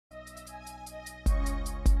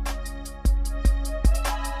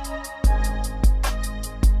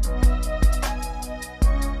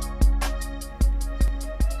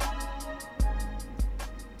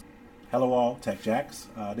Hello all, Tech Jacks.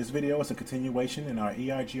 This video is a continuation in our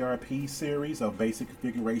EIGRP series of basic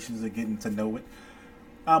configurations and getting to know it.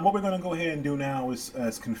 What we're going to go ahead and do now is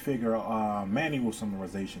configure manual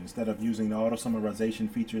summarization instead of using the auto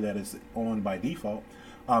summarization feature that is on by default.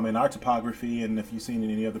 In our topography, and if you've seen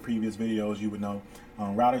in any of the previous videos, you would know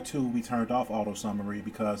on router 2 we turned off auto summary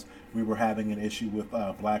because we were having an issue with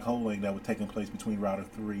black holing that was taking place between router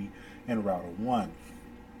 3 and router 1.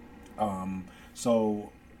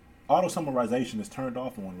 So auto summarization is turned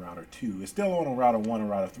off on router 2. It's still on router 1 and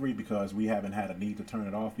router 3 because we haven't had a need to turn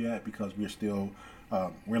it off yet because we're still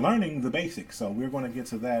we're learning the basics. So we're going to get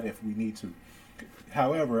to that if we need to.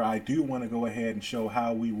 However, I do want to go ahead and show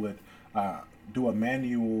how we would do a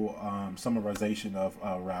manual summarization of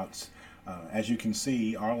routes. As you can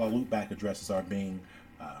see, all our loopback addresses are being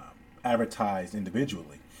advertised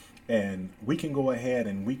individually, and we can go ahead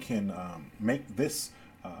and we can make this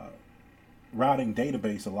routing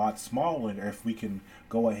database a lot smaller if we can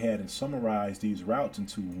go ahead and summarize these routes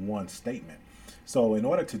into one statement. So in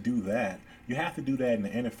order to do that, you have to do that in the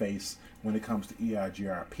interface when it comes to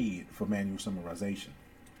EIGRP for manual summarization.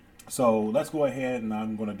 So let's go ahead and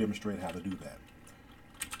I'm going to demonstrate how to do that.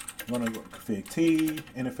 I'm going to config T,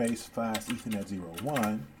 interface fast Ethernet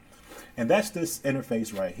 01, and that's this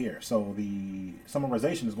interface right here. So the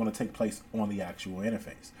summarization is going to take place on the actual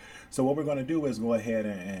interface. So what we're going to do is go ahead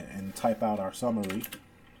and type out our summary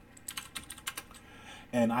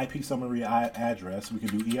and IP summary address. We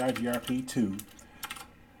can do EIGRP2.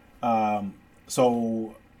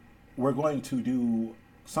 So we're going to do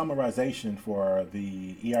summarization for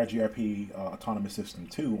the EIGRP Autonomous System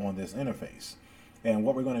 2 on this interface. And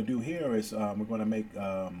what we're going to do here is we're going to make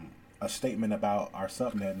a statement about our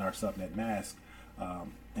subnet and our subnet mask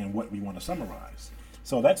and what we want to summarize.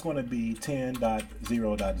 So that's going to be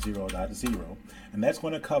 10.0.0.0, and that's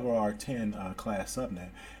going to cover our 10 class subnet.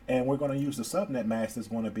 And we're going to use the subnet mask that's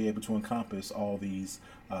going to be able to encompass all these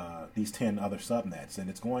 10 other subnets, and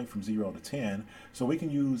it's going from 0 to 10. So we can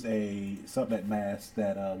use a subnet mask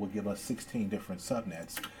that will give us 16 different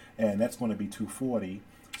subnets, and that's going to be 240.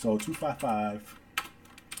 So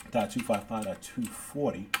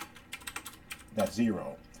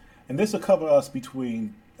 255.255.240.0, and this will cover us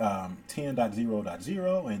between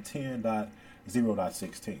 10.0.0 and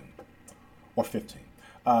 10.0.16 or 15.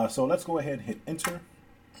 So let's go ahead and hit enter.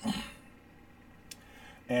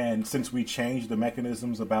 And since we changed the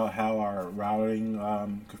mechanisms about how our routing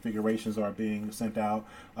configurations are being sent out,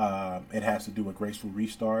 it has to do a graceful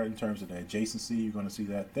restart in terms of the adjacency. You're going to see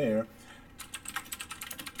that there.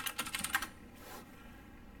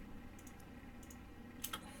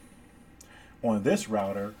 On this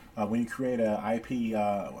router, when you create a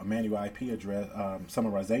manual IP address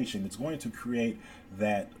summarization, it's going to create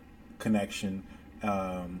that connection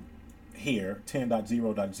here,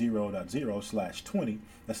 10.0.0.0/20.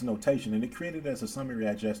 That's a notation, and it created as a summary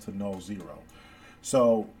address to null 0.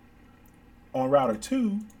 So on router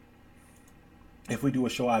 2, if we do a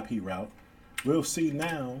show IP route, we'll see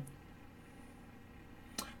now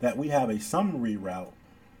that we have a summary route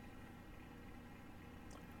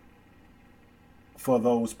for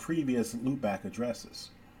those previous loopback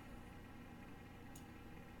addresses.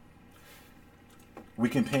 We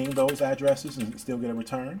can ping those addresses and still get a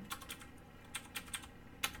return.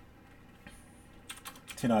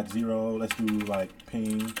 10.0, let's do like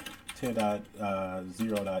ping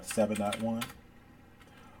 10.0.7.1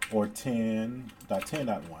 or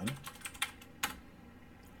 10.10.1.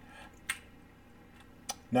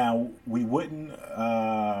 Now, we wouldn't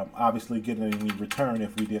obviously get any return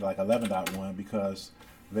if we did like 11.1 because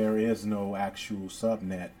there is no actual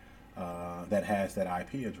subnet that has that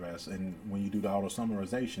IP address. And when you do the auto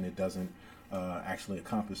summarization, it doesn't actually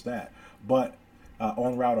accomplish that. But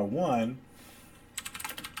on router 1,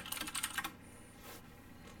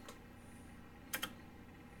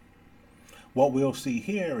 what we'll see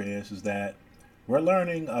here is that we're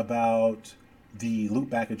learning about the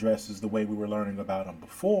loopback addresses the way we were learning about them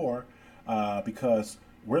before because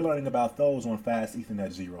we're learning about those on fast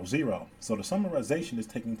Ethernet 00. So the summarization is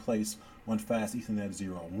taking place on fast Ethernet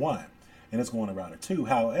 01, and it's going to router 2.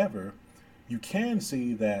 However, you can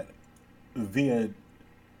see that via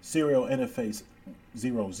serial interface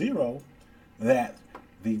 00 that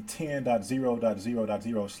the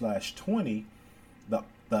 10.0.0.0/20, the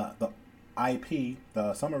IP,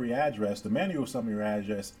 the summary address, the manual summary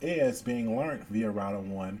address is being learned via router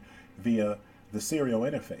 1 via the serial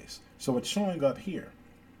interface. So it's showing up here.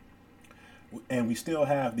 And we still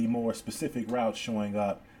have the more specific routes showing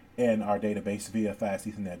up in our database via fast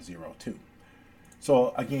Ethernet 02.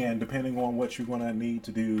 So again, depending on what you're going to need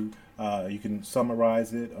to do, you can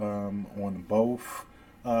summarize it on both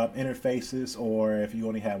interfaces, or if you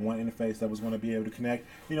only had one interface that was going to be able to connect.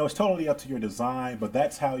 You know, it's totally up to your design, but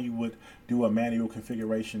that's how you would do a manual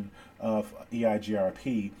configuration of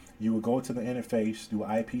EIGRP. You would go to the interface, do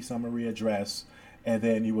IP summary address, and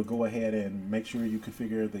then you would go ahead and make sure you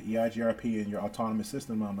configure the EIGRP in your autonomous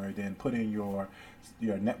system number, then put in your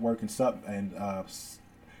network and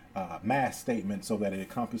mask statement so that it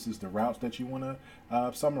encompasses the routes that you want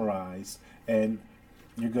to summarize, and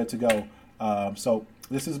you're good to go. So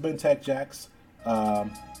this has been Tech Jacks.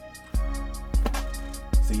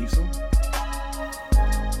 See you soon.